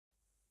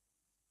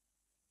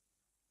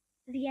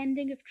The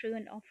ending of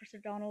Truant Officer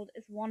Donald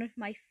is one of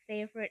my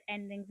favourite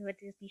endings of a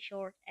Disney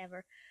short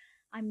ever.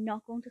 I'm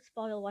not going to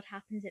spoil what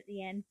happens at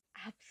the end.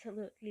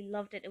 Absolutely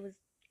loved it. It was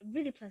a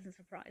really pleasant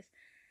surprise.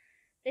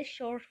 This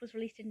short was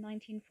released in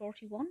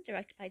 1941,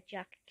 directed by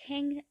Jack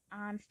King,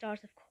 and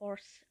stars, of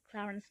course,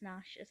 Clarence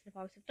Nash as the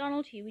voice of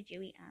Donald, Huey,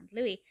 Dewey, and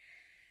Louie.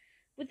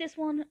 With this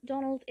one,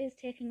 Donald is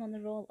taking on the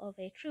role of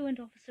a truant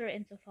officer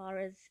insofar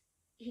as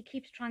he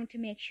keeps trying to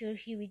make sure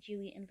Huey,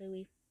 Dewey, and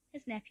Louie,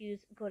 his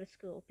nephews, go to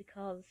school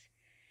because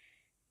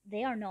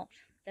they are not.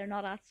 They're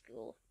not at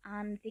school,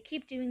 and they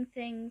keep doing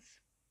things,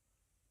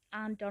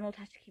 and Donald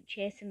has to keep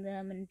chasing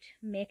them and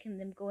making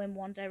them go in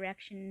one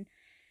direction.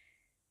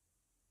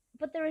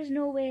 But there is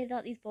no way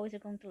that these boys are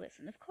going to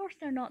listen. Of course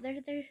they're not.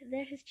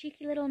 They're his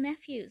cheeky little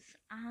nephews,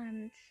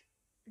 and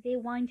they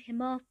wind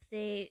him up.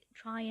 They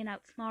try and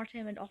outsmart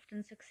him and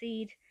often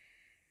succeed.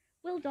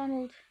 Will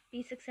Donald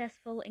be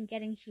successful in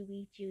getting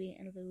Huey, Dewey,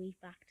 and Louie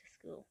back to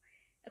school?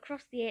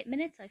 Across the 8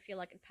 minutes, I feel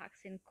like it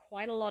packs in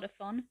quite a lot of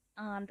fun,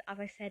 and as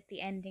I said,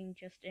 the ending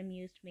just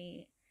amused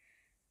me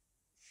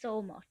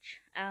so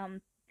much.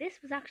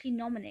 This was actually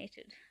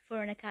nominated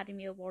for an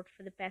Academy Award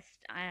for the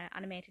Best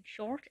Animated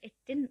Short. It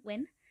didn't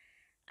win.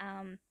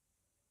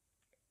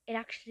 It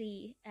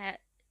actually,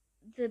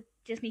 the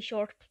Disney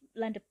short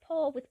Lend a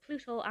Paw with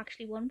Pluto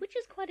actually won, which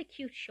is quite a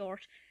cute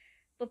short.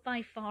 But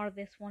by far,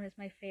 this one is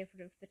my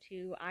favourite of the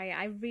two.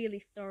 I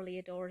really thoroughly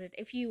adored it.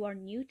 If you are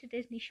new to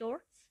Disney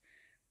shorts,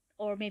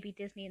 or maybe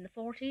Disney in the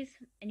 40s,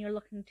 and you're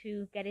looking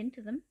to get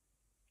into them,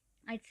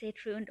 I'd say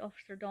Truant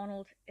Officer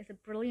Donald is a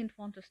brilliant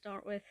one to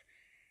start with.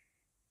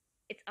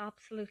 It's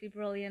absolutely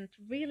brilliant.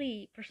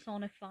 Really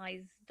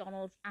personifies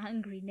Donald's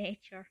angry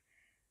nature.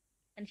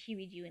 And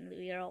Huey, Dewey, and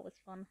Louie are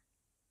always fun.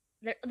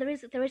 There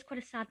is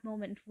quite a sad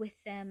moment with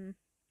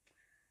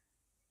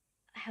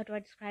how do I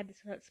describe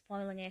this without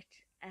spoiling it?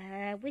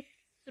 With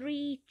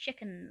 3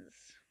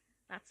 chickens.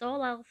 That's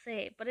all I'll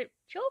say. But it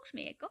choked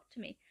me. It got to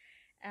me.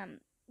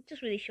 It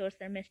just really shows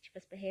their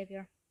mischievous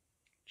behaviour.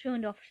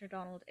 Truant Officer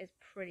Donald is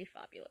pretty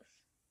fabulous.